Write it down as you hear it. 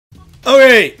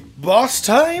Okay, boss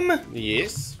time?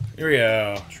 Yes. Here we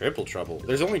go. Triple trouble.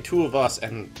 There's only 2 of us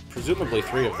and presumably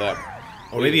 3 of them.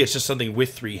 Or maybe it's just something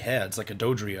with 3 heads, like a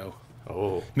Dodrio.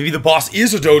 Oh. Maybe the boss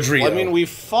is a Dodrio. Well, I mean, we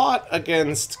fought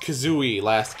against Kazooie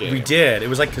last game. We did. It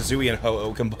was like Kazooie and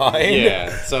Ho-Oh combined.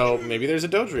 Yeah, so maybe there's a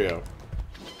Dodrio.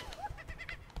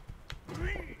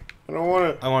 I don't want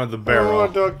it. I wanted the I barrel.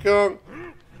 don't want Donkey Kong.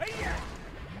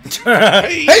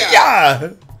 Hey-ya!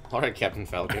 Alright, Captain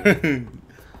Falcon.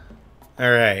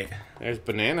 Alright. There's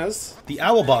bananas. The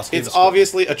owl boss gave It's us-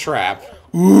 obviously a trap.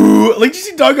 Ooh! Like, you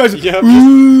see dog guys? Yep.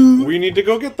 Ooh! We need to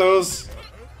go get those.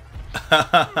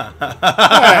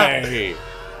 Hey!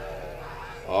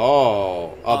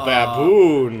 Oh, a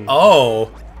baboon.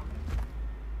 Oh.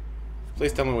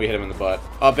 Please tell me we hit him in the butt.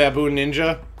 A baboon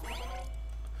ninja?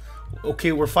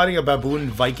 Okay, we're fighting a baboon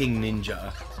Viking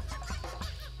ninja.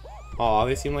 Aw,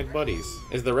 they seem like buddies.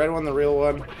 Is the red one the real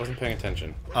one? Wasn't paying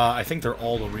attention. I think they're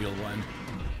all the real one.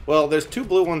 Well, there's 2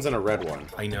 blue ones and a red one.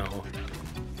 I know.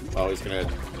 Oh, he's gonna...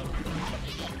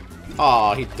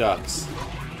 Aw, he ducks.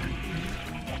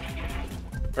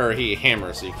 Or he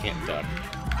hammers, so you can't duck.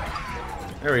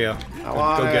 There we go.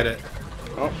 want Go get it.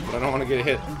 Oh, but I don't want to get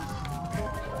hit.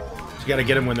 You gotta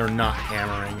get them when they're not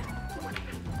hammering.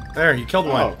 There, you killed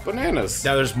one. Oh, bananas.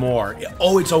 Now there's more.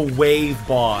 Oh, it's a wave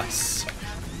boss.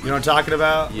 You know what I'm talking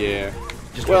about? Yeah.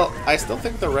 Just Well, I still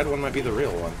think the red one might be the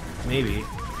real one. maybe.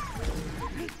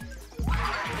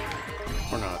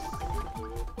 Or not.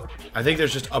 I think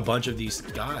there's just a bunch of these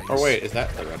guys. Or wait, is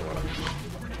that the red one?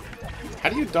 How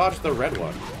do you dodge the red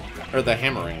one? Or the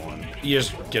hammering one? You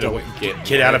just get Don't away, get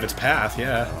get out of away. its path.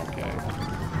 Yeah. Okay.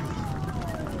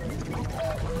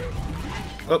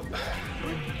 Whoop.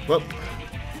 Whoop.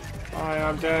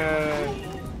 I'm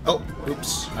dead. Oh,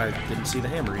 oops. I didn't see the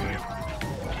hammer either.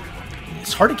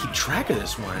 It's hard to keep track of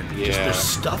this one. Just Yeah. there's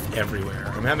stuff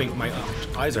everywhere. I'm having my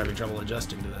eyes are having trouble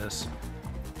adjusting to this.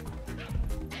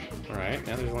 Alright,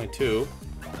 now there's only 2.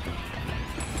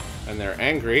 And they're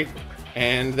angry.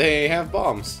 And they have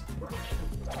bombs.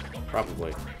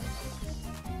 Probably.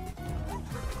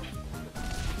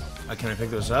 Can I pick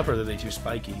those up, or are they too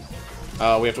spiky?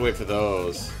 We have to wait for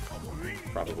those.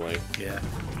 Probably. Yeah.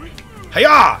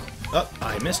 Hiya! Oh,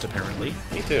 I missed apparently.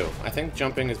 Me too. I think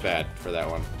jumping is bad for that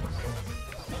one.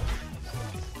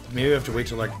 Maybe we have to wait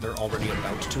till like they're already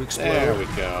about to explode. There we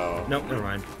go. Nope, never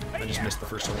mind. I just missed the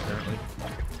first one apparently.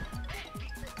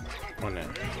 One now.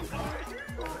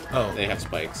 Oh, They have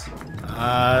spikes.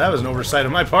 that was an oversight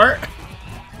on my part.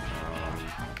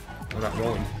 I'm not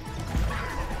rolling.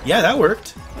 Yeah, that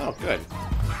worked. Oh, good.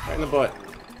 Right in the butt.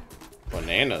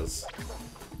 Bananas.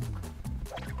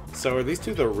 So are these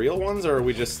 2 the real ones, or are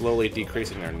we just slowly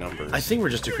decreasing their numbers? I think we're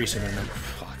just decreasing their numbers.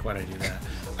 Fuck, why'd I do that?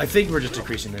 I think we're just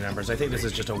decreasing their numbers. I think this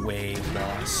is just a wave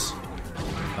boss.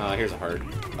 Here's a heart.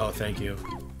 Oh, thank you.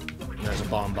 There's a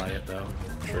bomb by it, though.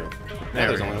 True. There Now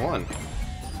there's we go. only 1.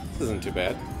 This isn't too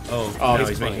bad. Oh, Oh, now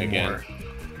he's playing making again. more.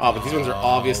 Oh, but these ones are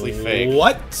obviously fake.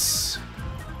 What?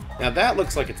 Now that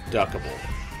looks like it's duckable.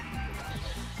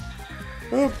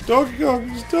 Oh, Donkey Kong,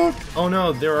 he's duck. Oh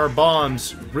no, there are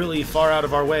bombs really far out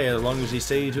of our way as long as we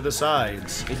stay to the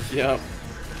sides. Yep.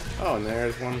 Oh, and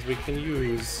there's ones we can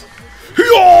use.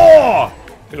 Hiya!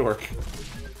 Good work.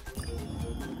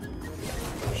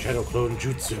 Shadow Clone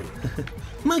Jutsu.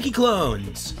 Monkey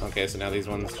clones! Okay, so now these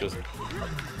ones just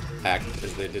act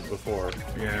as they did before,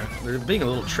 Yeah, they're being a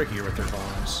little trickier with their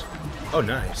bombs. Oh,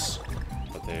 nice.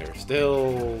 but they're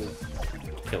still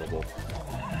killable.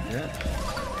 Yeah.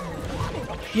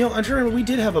 You know, I'm trying to remember, we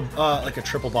did have a like a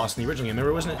triple boss in the original game.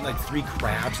 Remember, wasn't it like 3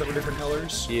 crabs that were different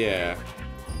colors? Yeah.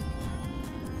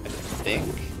 I think.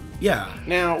 Yeah.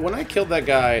 Now, when I killed that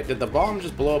guy, did the bomb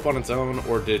just blow up on its own,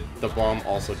 or did the bomb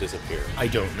also disappear? I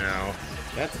don't know.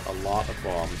 That's a lot of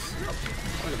bombs.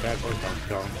 What a bad boy, Donkey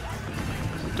Kong.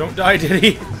 Don't die,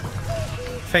 Diddy.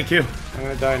 Thank you. I'm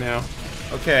gonna die now.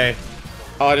 Okay.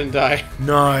 Oh, I didn't die.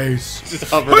 Nice. Just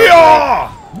hovered over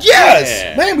Hiya! Yes!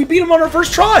 Yeah. Man, we beat him on our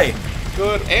first try! it.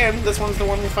 Good, and this one's the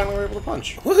one we finally were able to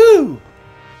punch. Woohoo!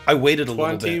 I waited a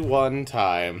little bit. 21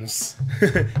 times.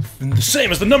 The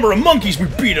same as the number of monkeys we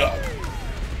beat up!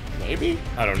 Maybe?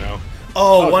 I don't know.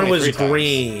 Oh, Oh, one was 23 times.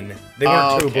 green. They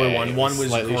weren't two Okay, blue one. One was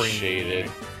slightly green.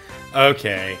 shaded.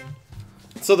 Okay.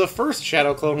 So the first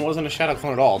Shadow Clone wasn't a Shadow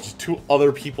Clone at all, just 2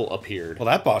 other people appeared. Well,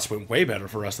 that boss went way better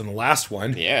for us than the last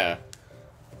one. Yeah.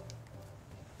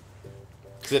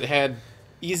 Because it had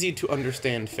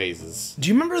easy-to-understand phases. Do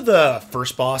you remember the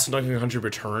first boss in Donkey Kong Country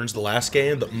Returns, the last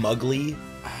game, the Mugly?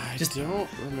 I just don't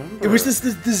remember. It was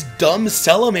this dumb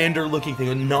salamander-looking thing,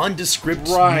 a nondescript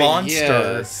Right, monster.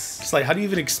 yes. It's like, how do you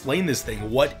even explain this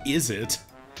thing? What is it?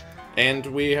 And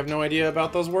we have no idea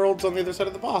about those worlds on the other side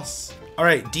of the boss. All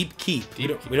right, Deep Keep. We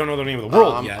don't know the name of the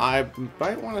world yet. I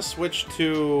might want to switch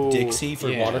to... DKC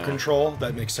for water control.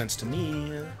 That makes sense to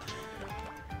me.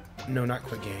 No, not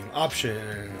quick game.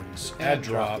 Options. Add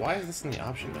drop. Why is this in the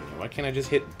option menu? Why can't I just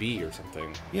hit B or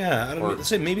something? Yeah, I don't know. Let's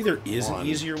say maybe there is an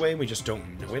easier way and we just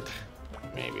don't know it.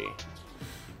 Maybe.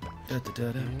 Add.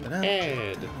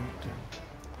 There's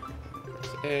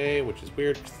A, which is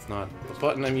weird because it's not the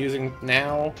button I'm using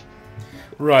now.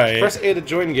 Right. Press A to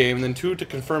join game, and then 2 to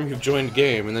confirm you've joined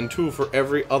game, and then 2 for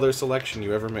every other selection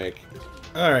you ever make.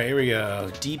 Alright, here we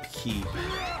go. Deep Keep.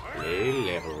 A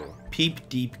level. Peep,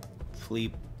 deep,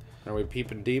 fleep. Are we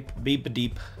peeping deep? Beep,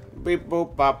 deep. Beep,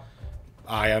 boop, bop.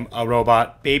 I am a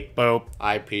robot. Beep, boop.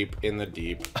 I peep in the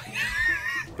deep.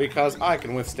 Because I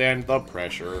can withstand the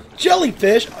pressure.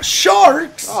 Jellyfish?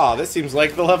 Sharks? Oh, this seems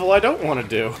like the level I don't want to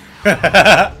do.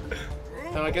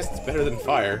 No, I guess it's better than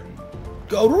fire.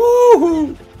 Go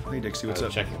woohoo! Hey Dixie, what's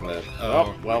up? Checking the...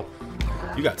 Oh, well.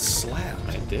 You got slapped.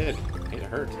 I did. It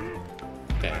hurt.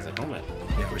 Okay, has a helmet.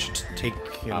 Yeah, we should take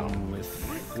him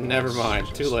with... Never mind.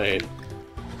 Too late.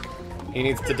 He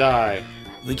needs to die.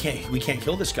 We can't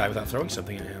kill this guy without throwing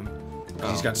something at him.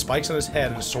 He's got spikes on his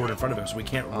head and a sword in front of him, so we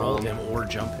can't roll him or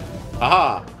jump him.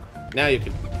 Aha! Now you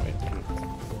can... Wait.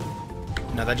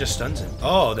 No, that just stuns him.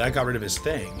 Oh, that got rid of his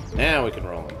thing. Now we can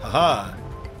roll him. Haha.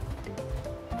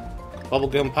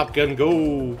 Bubblegum, pop gun,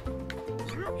 go!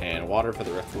 And water for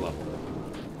the rest of the level.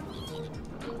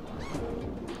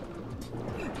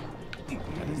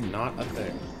 That is not a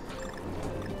thing.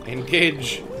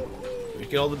 Engage! We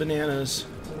get all the bananas.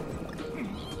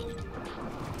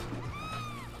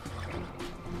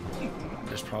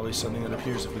 There's probably something that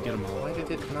appears if we get them all. Why did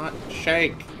it not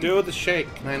shake? Do the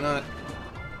shake. Can I not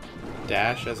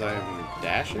dash as I'm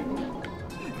dashing?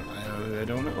 I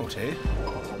don't know, Tay.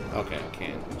 Okay, I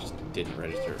can. I just didn't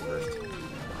register at first.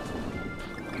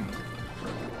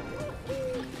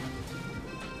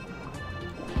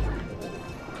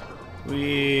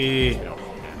 We don't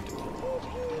have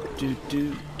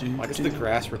to. Why does the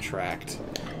grass retract?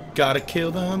 Gotta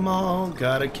kill them all.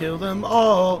 Gotta kill them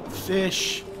all.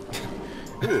 Fish.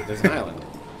 Ooh, there's an island.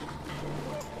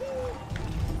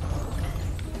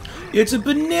 It's a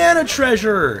banana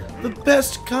treasure! The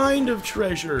best kind of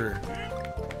treasure!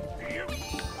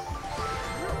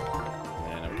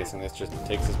 And I'm guessing this just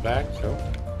takes us back? No?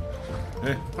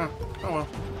 Eh. Huh. Oh well.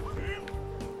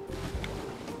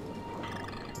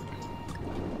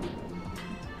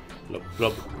 Blub,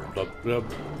 blub, blub, blub,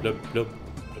 blub, blub,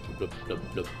 blub, blub,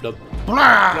 blub, blub,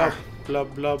 Blah!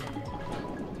 blub, blub.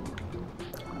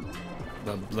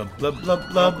 Blub, blub, blub, blub,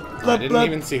 blub, blub, didn't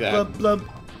even see that. Blub, blub,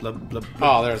 blub, blub, blub.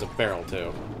 Oh, there's a barrel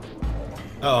too.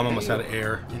 Oh, I'm almost out of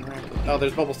air. Oh,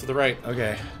 there's bubbles to the right.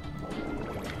 Okay.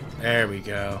 There we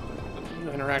go. You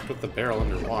interact with the barrel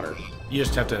underwater. You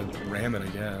just have to ram it, I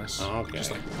guess. Oh, okay. Just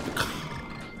like...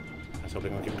 I was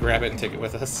hoping we could grab it and take it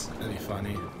with us. That'd be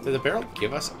funny. Did the barrel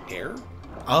give us air?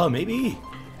 Oh, maybe.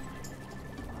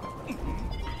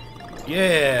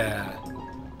 Yeah.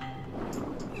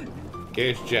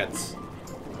 Gauge jets.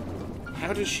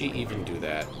 How does she even do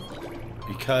that?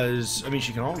 Because, I mean,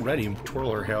 she can already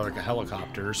twirl her hair like a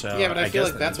helicopter, so... Yeah, but I feel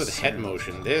guess like that's with head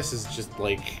motion. This is just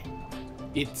like...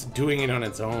 It's doing it on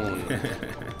its own.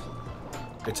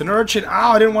 It's an urchin.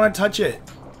 Ow, I didn't want to touch it.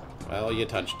 Well, you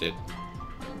touched it.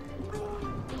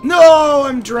 No,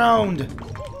 I'm drowned.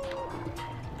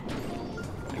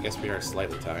 I guess we are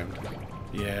slightly timed.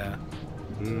 Yeah.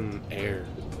 Air.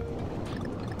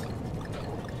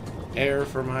 Air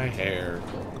for my hair.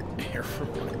 Air for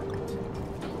what?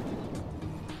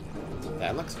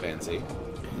 That looks fancy.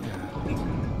 Yeah.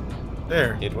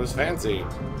 There. It was fancy.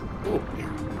 Ooh.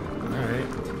 Alright.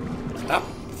 Stop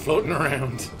floating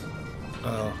around.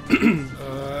 Oh.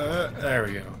 There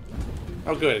we go.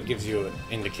 Oh, good. It gives you an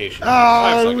indication.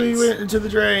 Ah, 5 seconds. we went into the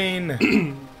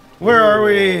drain. Where are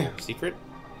we? Secret?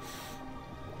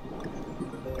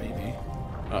 Maybe.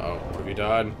 Uh-oh. Have you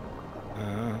died?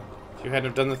 Uh, If you hadn't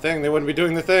have done the thing, they wouldn't be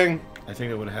doing the thing. I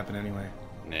think that would have happened anyway.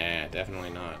 Nah,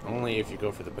 definitely not. Only if you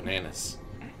go for the bananas.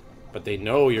 But they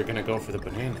know you're gonna go for the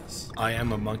bananas. I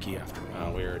am a monkey after all.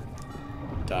 Oh, we're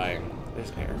dying.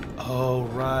 There's air. Oh,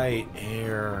 right.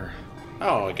 Air.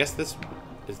 Oh, I guess this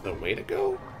is the way to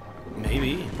go?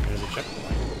 Maybe. There's a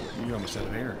checkpoint. You're almost out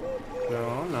of air. No,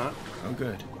 I'm not. Oh,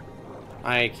 good.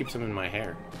 I keep some in my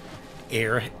hair.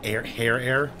 Air.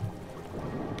 Air.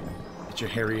 It's your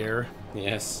hairy air.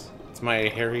 Yes. It's my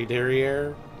hairy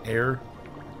derriere. Air.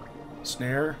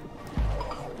 Snare.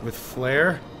 With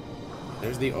flare.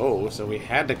 There's the O, so we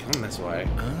had to come this way.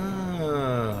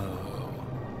 Oh.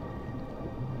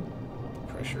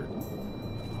 Pressure.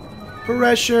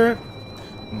 Pressure.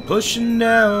 Pushing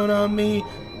down on me.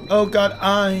 Oh god,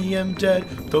 I am dead.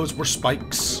 Those were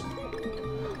spikes.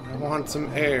 I want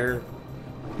some air.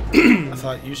 I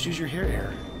thought you just use your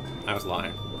air. I was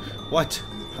lying. What?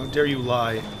 How dare you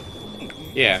lie?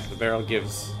 Yeah, the barrel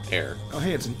gives air. Oh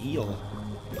hey, it's an eel.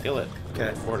 Kill it.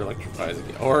 Okay. Or it electrifies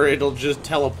again. Or it'll just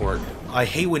teleport. I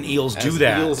hate when eels do As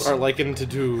that. eels are likened to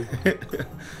do.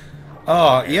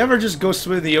 Oh, you ever just go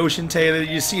swim in the ocean, Taylor, and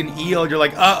you see an eel, and you're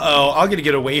like, uh-oh, I'm gonna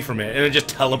get away from it, and it just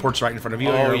teleports right in front of you,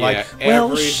 and you're like,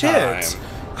 well, shit. Time.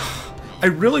 I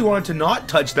really wanted to not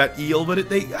touch that eel, but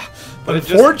But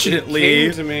unfortunately, it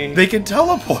came to me. they can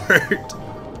teleport.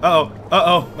 Uh-oh,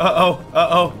 uh-oh, uh-oh, uh-oh,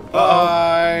 uh-oh.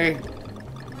 Bye.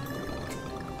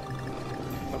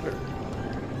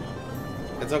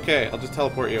 It's okay, I'll just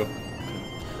teleport you.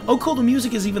 Oh, cool, the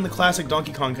music is even the classic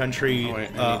Donkey Kong Country Oh,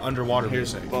 wait, underwater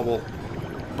here's music. Bubble.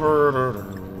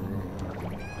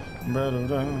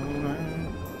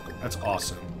 That's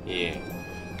awesome. Yeah.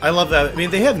 I love that. I mean,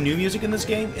 they have new music in this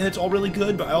game, and it's all really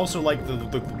good, but I also like the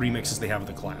remixes they have of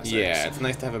the classics. Yeah, it's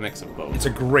nice to have a mix of both. It's a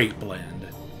great blend.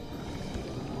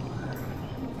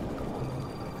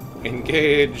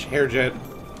 Engage, hair jet.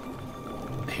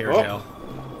 Hairtail.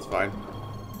 Oh, it's fine.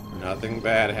 Nothing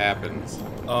bad happens.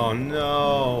 Oh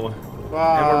no.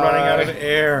 Bye. And we're running out of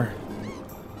air.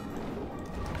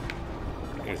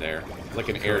 Here's air. It's like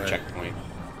an air Good. checkpoint.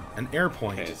 An air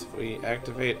point. Okay, so if we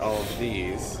activate all of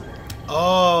these...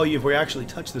 Oh, we actually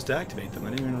touched this to activate them.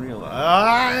 I didn't even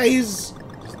realize.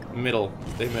 Middle.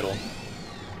 Stay middle.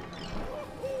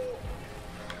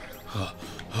 I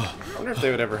wonder if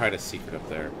they would ever hide a secret up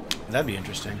there. That'd be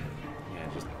interesting. Yeah,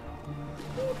 just...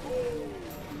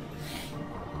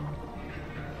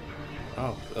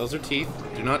 Oh, those are teeth.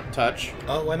 Do not touch.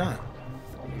 Oh, why not?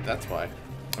 That's why.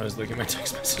 I was looking at my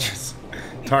text messages.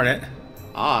 Darn it.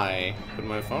 I put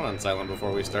my phone on silent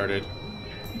before we started.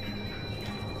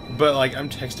 But, like, I'm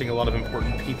texting a lot of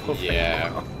important people. Yeah.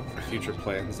 Right now. Future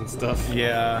plans and stuff.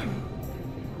 Yeah.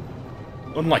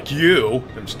 Unlike you.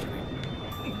 I'm just kidding.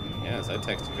 Yes, I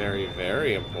text very,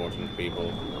 very important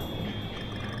people.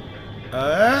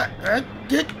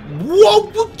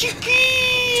 Whoa,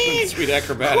 cheeky! Sweet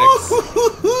acrobatics.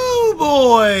 Woo,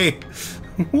 boy!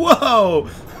 Whoa!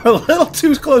 A little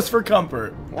too close for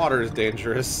comfort. Water is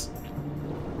dangerous.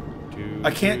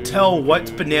 I can't tell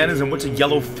what's bananas and what's a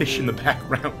yellow fish in the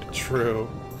background. True.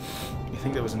 I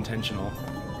think that was intentional.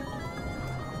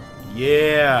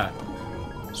 Yeah!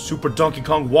 Super Donkey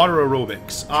Kong water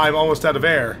aerobics. I'm almost out of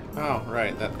air. Oh,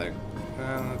 right, that thing.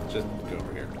 Let's just go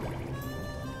over here.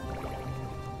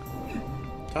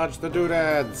 Touch the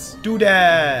doodads.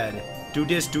 Doodad! Do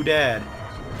this, doodad.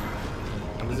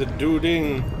 What is it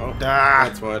dooding? Oh, Ah.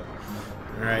 that's what.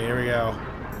 Alright, here we go.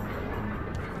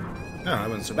 No, that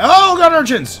wasn't so bad. Oh, got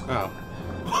urchins! Oh,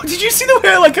 Did you see the way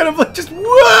I like kind of like just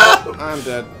whoa? I'm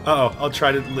dead. Uh oh, I'll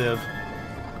try to live.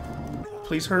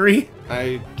 Please hurry.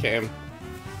 I came.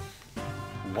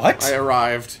 What? I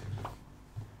arrived.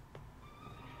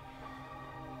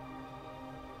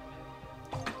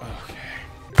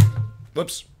 Okay.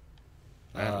 Whoops.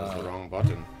 That was the wrong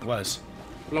button. Was.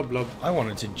 Blub blub. I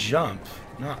wanted to jump,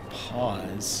 not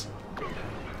pause.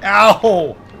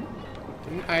 Ow!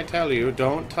 Didn't I tell you,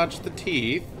 don't touch the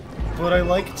teeth? But I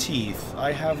like teeth.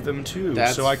 I have them too,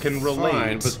 That's so I can relate.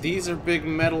 fine, but these are big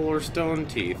metal or stone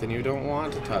teeth, and you don't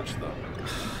want to touch them.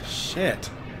 Shit.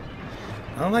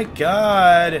 Oh my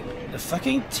god. The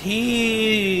fucking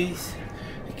teeth.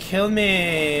 Kill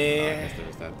me.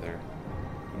 There's that there.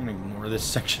 I'm gonna ignore this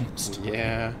section.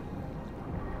 Yeah.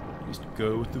 Just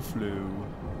go with the flow.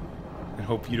 And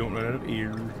hope you don't run out of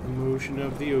air. The motion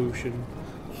of the ocean.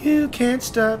 You can't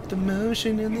stop the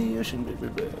motion in the ocean.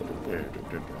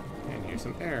 And here's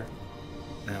some air.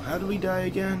 Now, how do we die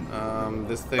again?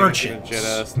 This thing Urchins. is gonna jet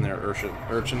us, and they're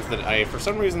urchins that I, for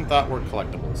some reason, thought were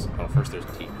collectibles. Oh, first there's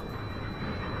teeth.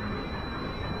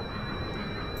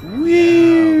 Now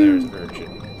there's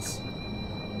urchins.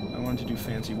 I wanted to do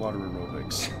fancy water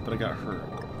aerobics, but I got hurt.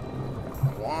 I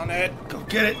want it. Go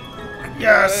get it!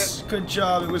 Yes! Good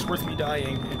job. It was worth me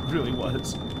dying. It really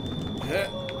was.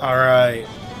 Alright.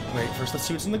 Wait, first let's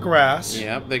see what's in the grass.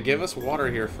 Yep, they give us water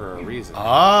here for a reason.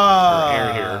 Ah! Or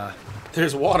air here.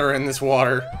 There's water in this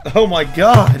water. Oh my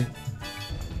god!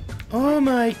 Oh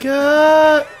my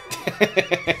god!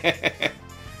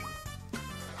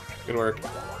 Good work.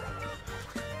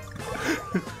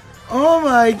 Oh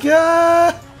my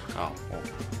god! Oh, well.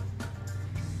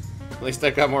 At least I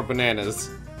got more bananas.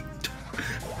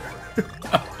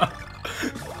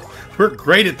 We're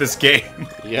great at this game.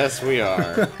 Yes, we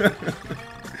are.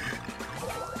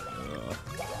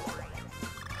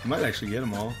 I might actually get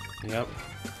them all. Yep.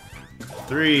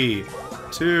 3,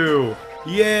 2,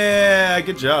 Yeah,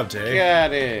 good job, Tay.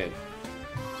 Got it.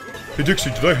 Hey, Dixie,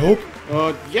 did I help?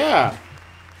 Yeah.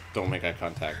 Don't make eye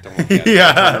contact. Don't look at it.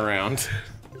 Yeah. Turn around.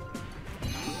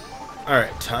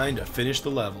 Alright, time to finish the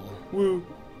level. Woo.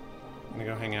 I'm gonna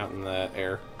go hang out in the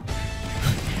air.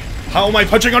 How am I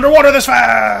punching underwater this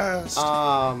fast?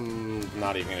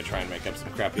 Not even gonna try and make up some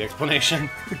crappy explanation.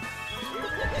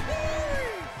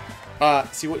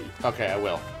 See what? Okay, I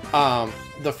will.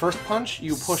 The first punch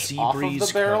you push off of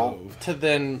the barrel to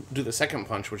then do the second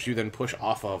punch, which you then push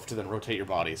off of to then rotate your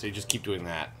body. So you just keep doing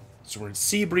that. So we're in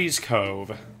Seabreeze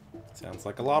Cove. Sounds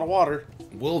like a lot of water.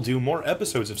 We'll do more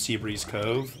episodes of Seabreeze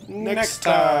Cove next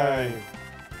time.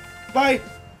 Bye!